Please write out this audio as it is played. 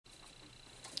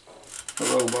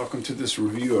Hello, welcome to this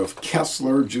review of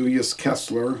Kessler, Julius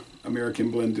Kessler, American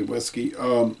Blended Whiskey.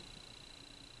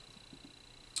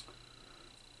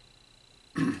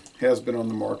 Has been on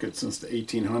the market since the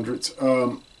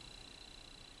 1800s.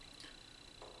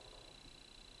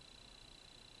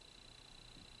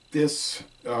 This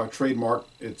trademark,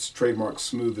 it's trademark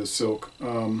smooth as silk.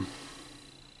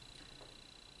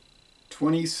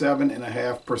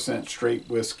 27.5% straight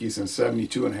whiskeys and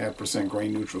 72.5%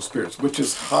 grain neutral spirits, which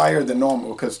is higher than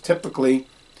normal because typically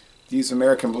these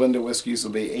American blended whiskeys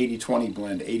will be 80-20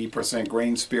 blend, 80%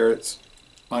 grain spirits,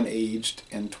 unaged,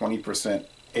 and 20%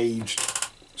 aged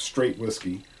straight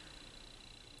whiskey.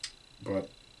 But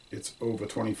it's over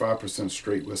 25%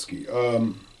 straight whiskey.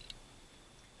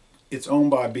 It's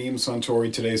owned by Beam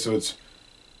Suntory today, so it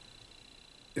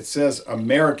says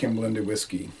American blended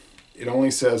whiskey. It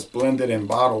only says blended and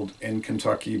bottled in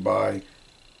Kentucky by,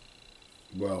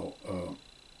 well,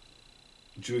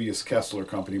 Julius Kessler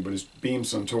Company, but it's Beam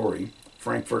Suntory,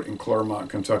 Frankfort and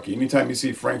Claremont, Kentucky. Anytime you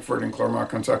see Frankfort and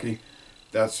Claremont, Kentucky,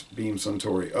 that's Beam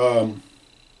Suntory.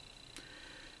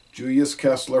 Julius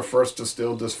Kessler first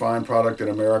distilled this fine product in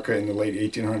America in the late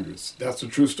 1800s. That's a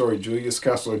true story. Julius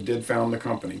Kessler did found the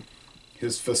company.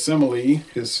 His facsimile,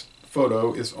 his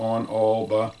photo, is on all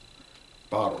the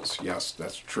bottles. Yes,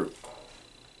 that's true.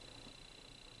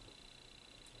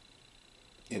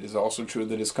 It is also true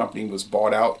that his company was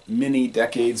bought out many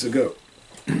decades ago.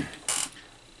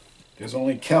 There's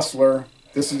only Kessler.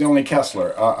 This is the only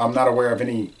Kessler. I'm not aware of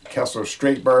any Kessler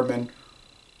straight bourbon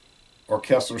or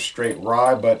Kessler straight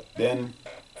rye, but then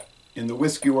in the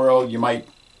whiskey world, you might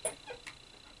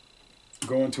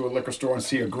go into a liquor store and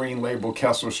see a green label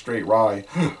Kessler straight rye.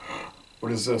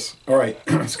 What is this? All right,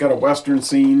 it's got a western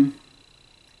scene,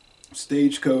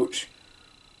 stagecoach,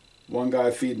 one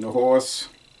guy feeding a horse,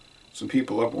 some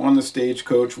people up on the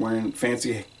stagecoach wearing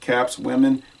fancy caps,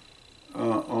 women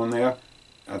on there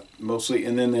mostly,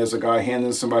 and then there's a guy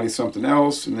handing somebody something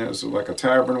else, and there's like a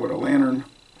tavern with a lantern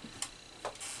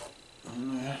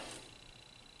on there.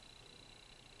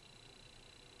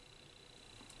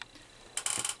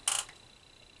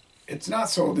 It's not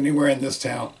sold anywhere in this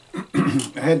town.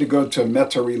 I had to go to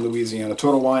Metairie, Louisiana.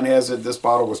 Total Wine has it. This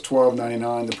bottle was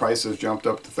 $12.99. The price has jumped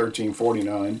up to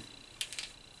 $13.49.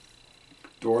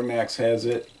 Dornax has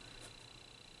it.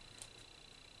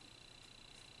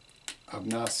 I've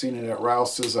not seen it at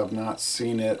Rouse's. I've not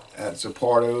seen it at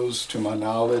Zapparto's, to my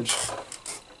knowledge,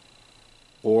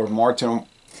 or Martin.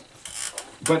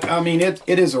 But I mean, it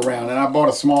is around. And I bought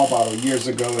a small bottle years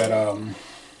ago at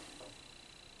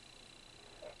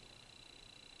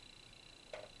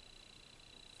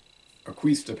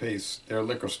Aquista Pace, their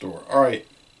liquor store. All right.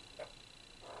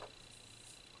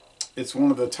 It's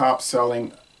one of the top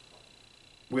selling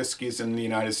whiskeys in the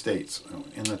United States.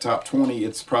 In the top 20,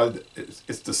 it's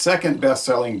the second best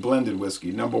selling blended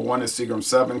whiskey. Number one is Seagram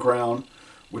 7 Crown,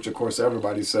 which of course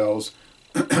everybody sells.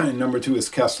 And number two is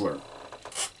Kessler.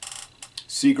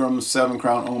 Seagram 7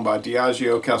 Crown owned by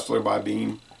Diageo, Kessler by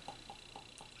Beam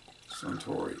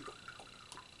Suntory.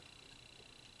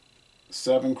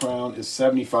 7 Crown is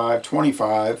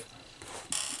 75-25,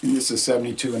 and this is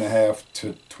 72.5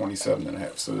 to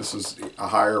 27.5. So this is a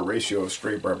higher ratio of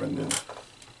straight bourbon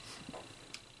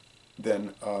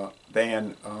than the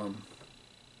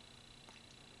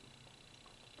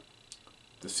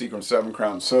Seagram 7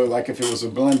 Crown. So like if it was a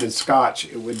blended Scotch,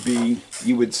 it would be,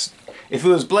 if it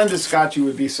was blended Scotch, you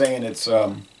would be saying it's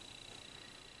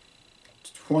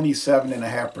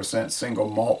 27.5% single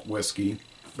malt whiskey.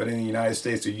 But in the United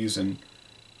States, they're using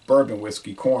bourbon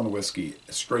whiskey, corn whiskey,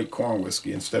 straight corn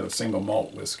whiskey instead of single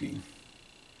malt whiskey.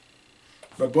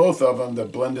 But both of them, the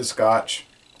blended Scotch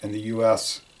and the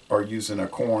U.S., are using a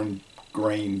corn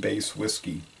grain base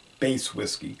whiskey.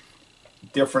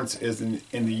 Difference is in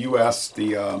the U.S.,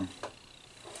 this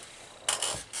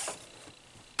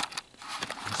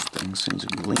thing seems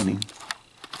to be leaning.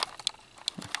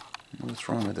 What's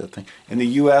wrong with that thing? In the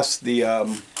U.S., the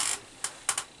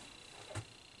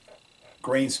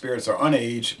grain spirits are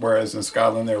unaged, whereas in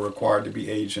Scotland they're required to be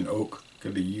aged in oak.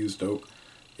 Could be used oak.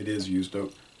 It is used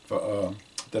oak. For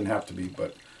doesn't have to be,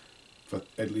 but for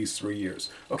at least 3 years.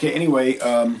 Okay. Anyway,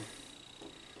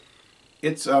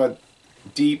 it's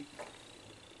deep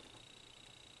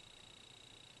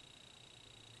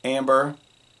amber.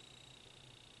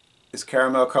 Is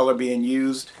caramel color being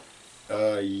used?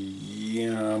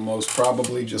 Yeah, most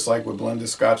probably. Just like with blended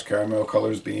Scotch, caramel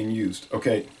color is being used.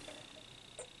 Okay.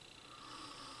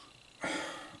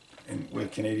 And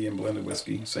with Canadian blended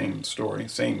whiskey, same story,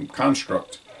 same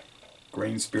construct.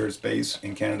 Grain spirits base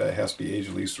in Canada, it has to be aged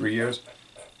at least 3 years.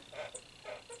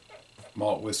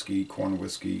 Malt whiskey, corn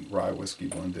whiskey, rye whiskey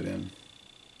blended in.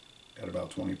 at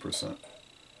about 20%.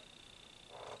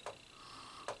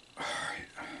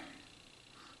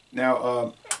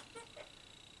 Now,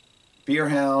 Beer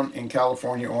Hound in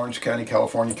California, Orange County,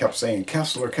 California, kept saying,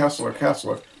 Kessler, Kessler,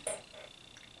 Kessler.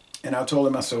 And I told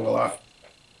him, I said, well,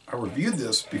 I reviewed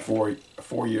this before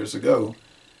 4 years ago,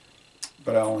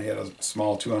 but I only had a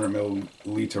small 200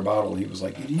 milliliter bottle. He was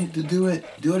like, you need to do it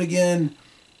again.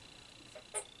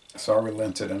 So I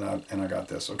relented, and I got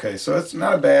this. Okay, so it's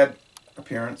not a bad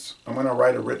appearance. I'm going to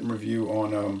write a written review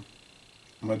on, I'm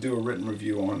going to do a written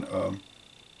review on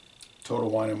Total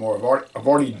Wine and More. I've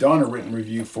already done a written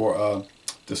review for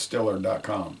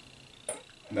distiller.com,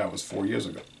 and that was 4 years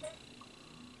ago.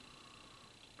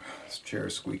 This chair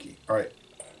is squeaky. All right.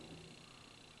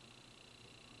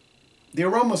 The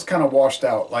aroma's kind of washed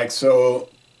out. Like, so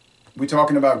we're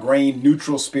talking about grain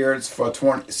neutral spirits for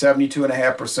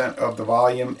 72.5% of the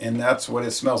volume, and that's what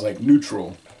it smells like,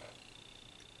 neutral.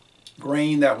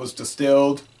 Grain that was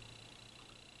distilled,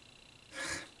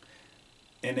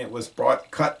 and it was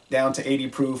cut down to 80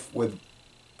 proof with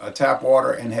tap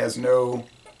water and has no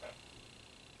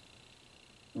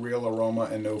real aroma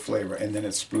and no flavor. And then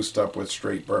it's spruced up with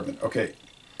straight bourbon. Okay,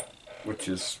 which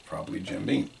is probably Jim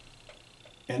Beam.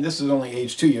 And this is only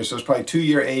aged 2 years, so it's probably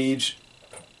 2-year age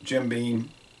Jim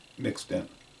Beam mixed in.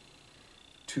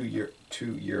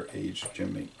 2-year age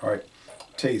Jim Beam. All right,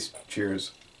 taste.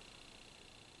 Cheers.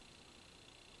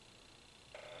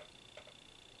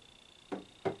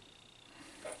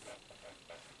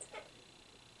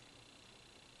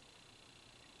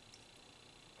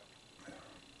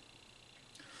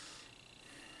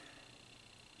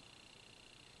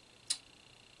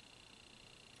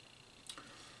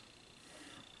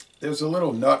 There's a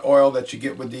little nut oil that you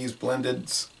get with these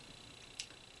blendeds.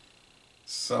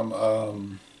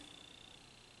 Some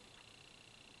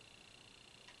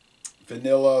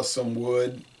vanilla, some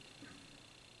wood.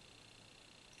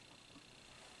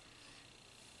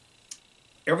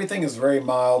 Everything is very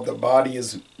mild. The body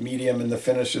is medium and the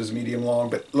finish is medium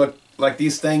long. But look, like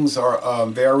these things are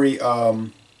very,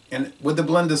 and with the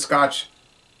blended scotch,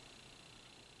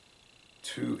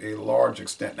 to a large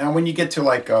extent. Now, when you get to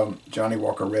like Johnny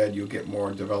Walker Red, you'll get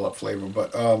more developed flavor,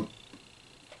 but of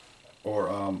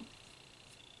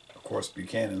course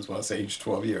Buchanan's, well, it's aged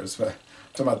 12 years. But I'm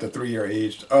talking about the 3-year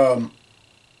aged.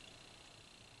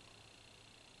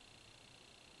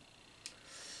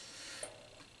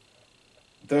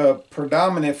 The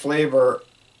predominant flavor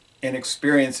and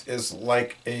experience is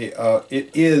like it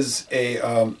is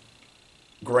a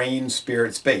grain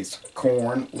spirits base,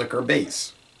 corn liquor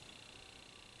base.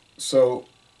 So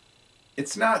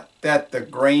it's not that the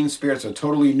grain spirits are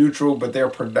totally neutral, but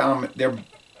they're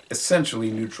essentially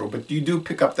neutral. But you do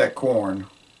pick up that corn.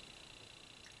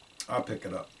 I'll pick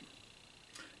it up.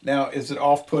 Now, is it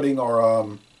off-putting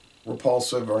or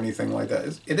repulsive or anything like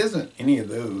that? It isn't any of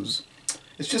those.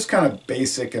 It's just kind of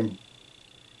basic and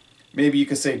maybe you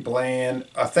could say bland.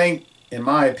 I think, in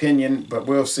my opinion, but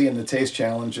we'll see in the taste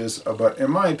challenges, but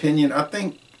in my opinion, I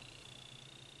think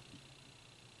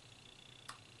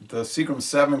the Seagram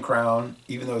 7 Crown,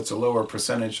 even though it's a lower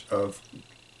percentage of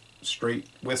straight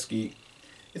whiskey,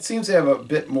 it seems to have a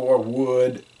bit more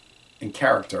wood and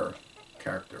character.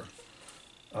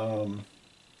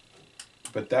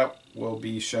 But that will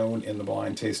be shown in the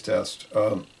blind taste test.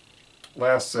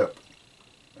 Last sip,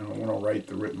 and I want to write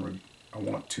the written review. I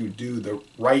want to do the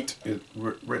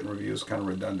written review is kind of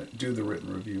redundant. Do the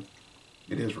written review.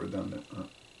 It is redundant.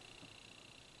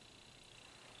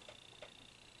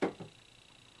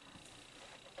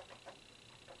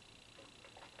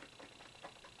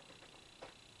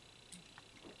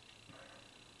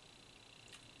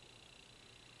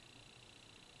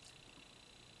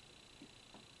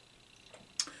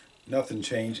 Nothing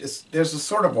changed. There's a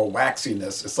sort of a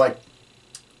waxiness. It's like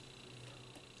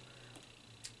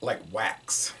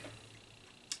wax.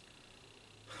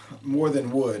 More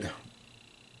than wood.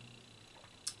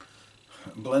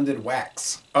 Blended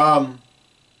wax. I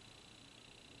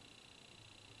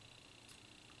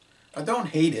don't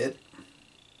hate it.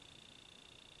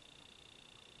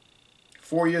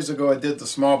 4 years ago I did the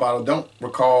small bottle. Don't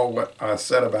recall what I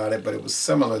said about it, but it was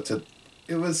similar to,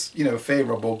 it was, you know,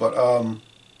 favorable, but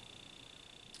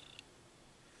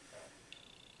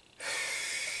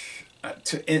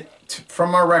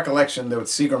from my recollection, the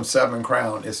Seagram 7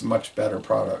 Crown is a much better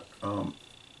product. I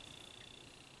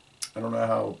don't know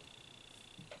how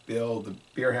Bill, the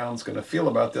beer hound's going to feel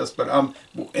about this, but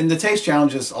in the taste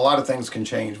challenges, a lot of things can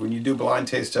change. When you do blind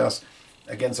taste tests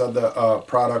against other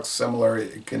products similar,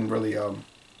 it can really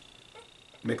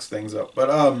mix things up. But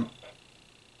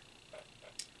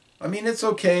I mean, it's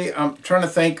okay. I'm trying to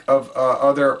think of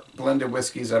other blended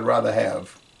whiskeys I'd rather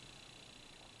have.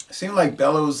 Seemed like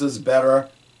Bellows is better.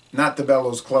 Not the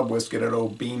Bellows Club whiskey, that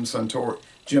old Beam Suntory.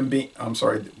 Jim Beam, I'm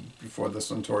sorry, before the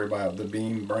Suntory buyout, the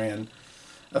Beam brand.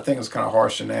 That thing is kind of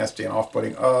harsh and nasty and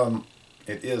off-putting.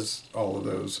 It is all of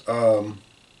those.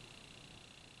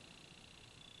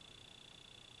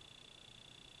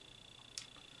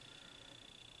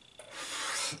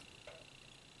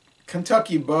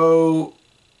 Kentucky Bow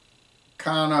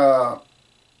kind of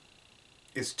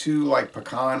is too like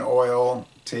pecan oil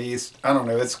taste. I don't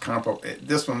know. It's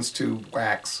this one's too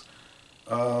wax.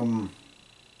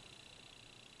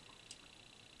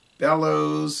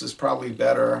 Bellows is probably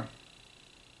better.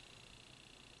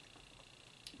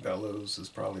 Bellows is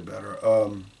probably better.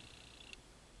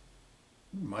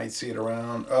 Might see it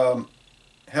around.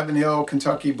 Heaven Hill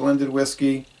Kentucky blended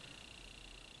whiskey.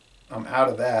 I'm out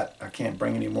of that. I can't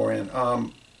bring any more in. I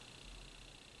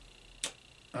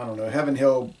don't know. Heaven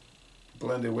Hill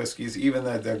blended whiskeys, even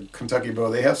the Kentucky Bow,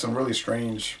 they have some really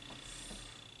strange,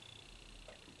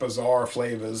 bizarre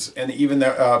flavors. And even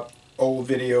the old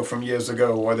video from years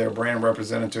ago where their brand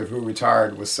representative who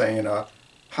retired was saying,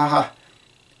 haha,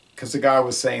 because the guy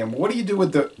was saying, what do you do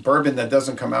with the bourbon that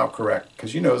doesn't come out correct?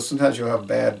 Because, you know, sometimes you'll have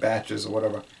bad batches or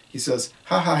whatever. He says,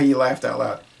 haha, he laughed out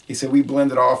loud. He said, we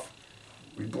blend it off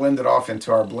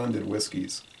into our blended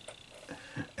whiskeys.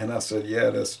 And I said,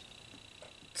 yeah, that's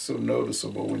so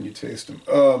noticeable when you taste them.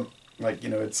 Like, you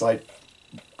know, it's like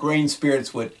grain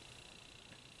spirits with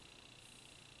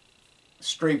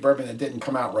straight bourbon that didn't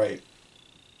come out right.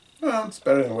 Well, it's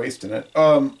better than wasting it.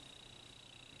 I'm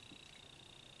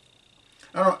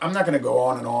not going to go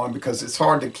on and on because it's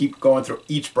hard to keep going through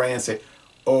each brand and say,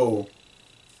 oh,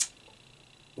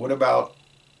 what about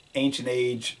Ancient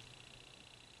Age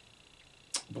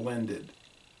blended?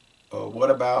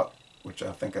 What about, which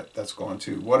I think that's going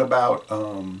to, what about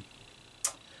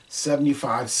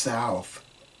 75 South?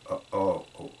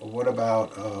 What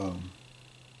about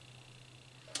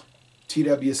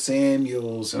T.W.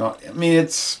 Samuels? And all, I mean,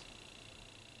 it's,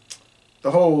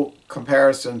 the whole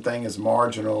comparison thing is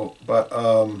marginal, but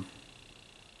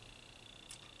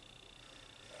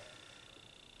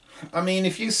I mean,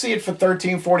 if you see it for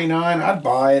 $13.49, I'd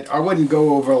buy it. I wouldn't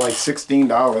go over like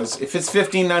 $16. If it's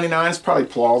 $15.99, it's probably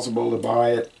plausible to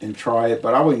buy it and try it,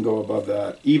 but I wouldn't go above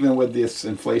that. Even with this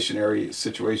inflationary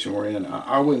situation we're in,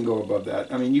 I wouldn't go above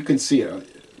that. I mean, you can see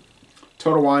it.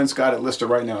 Total Wine's got it listed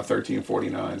right now at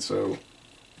 $13.49. So,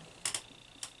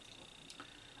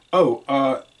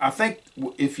 I think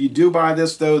if you do buy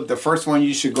this though, the first one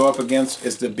you should go up against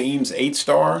is the Beams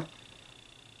 8-Star.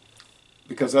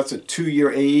 Because that's a 2-year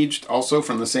aged, also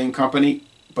from the same company,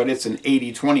 but it's an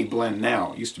 80-20 blend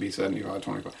now. It used to be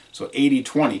 75-25, so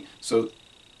 80-20. So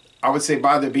I would say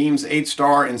buy the Beams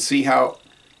 8-Star and see how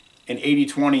an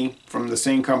 80-20 from the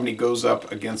same company goes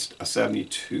up against a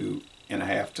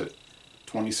 72.5 to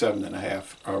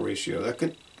 27.5 ratio. That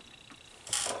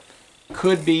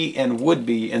could be and would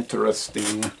be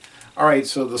interesting. All right,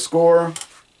 so the score.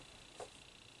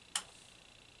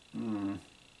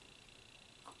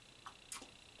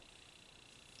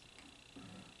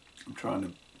 I'm trying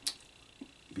to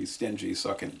be stingy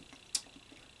so I can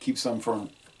keep some for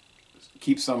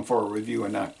a review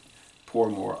and not pour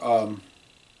more.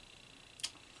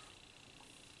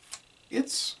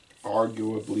 It's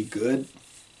arguably good.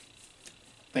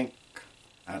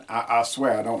 I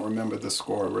swear I don't remember the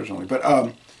score originally, but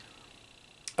I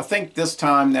think this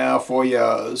time now, 4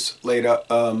 years later,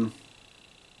 I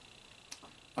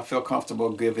feel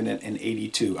comfortable giving it an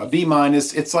 82. A B-.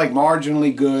 It's like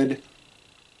marginally good,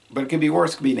 but it could be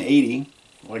worse. It could be an 80,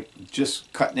 like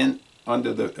just cutting in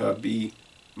under the B-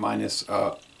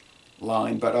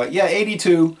 line. But yeah,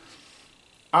 82.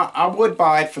 I would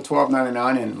buy it for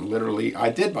 $12.99, and literally I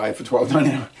did buy it for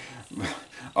 $12.99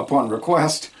 upon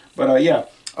request. But yeah,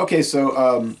 okay.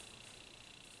 So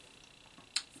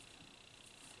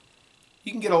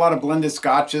you can get a lot of blended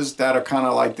scotches that are kind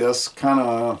of like this.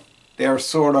 They're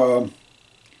sort of.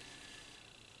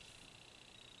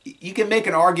 You can make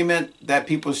an argument that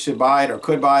people should buy it or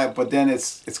could buy it, but then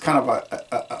it's kind of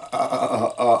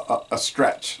a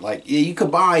stretch. Like, yeah, you could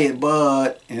buy it,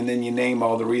 but, and then you name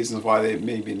all the reasons why they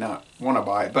maybe not want to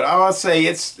buy it. But I would say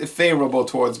it's favorable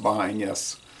towards buying,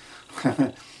 yes.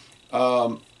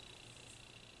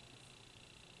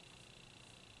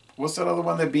 What's that other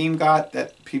one that Beam got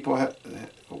that people have,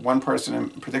 one person in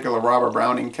particular, Robert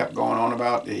Browning, kept going on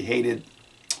about? They hated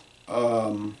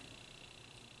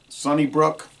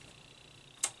Sunnybrook.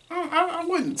 I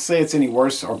wouldn't say it's any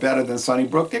worse or better than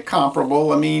Sunnybrook. They're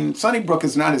comparable. I mean, Sunnybrook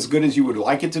is not as good as you would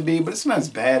like it to be, but it's not as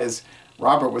bad as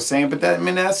Robert was saying. But that, I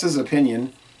mean, that's his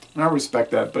opinion, and I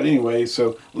respect that. But anyway,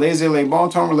 so Laissez les bon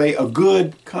temps relais, a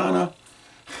good kind of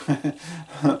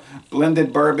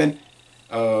blended bourbon,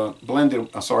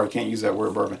 sorry, I can't use that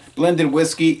word, bourbon. Blended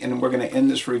whiskey, and we're going to end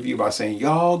this review by saying,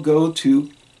 y'all go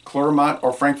to Clermont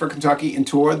or Frankfort, Kentucky, and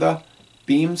tour the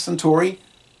Beam Suntory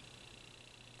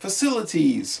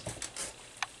facilities.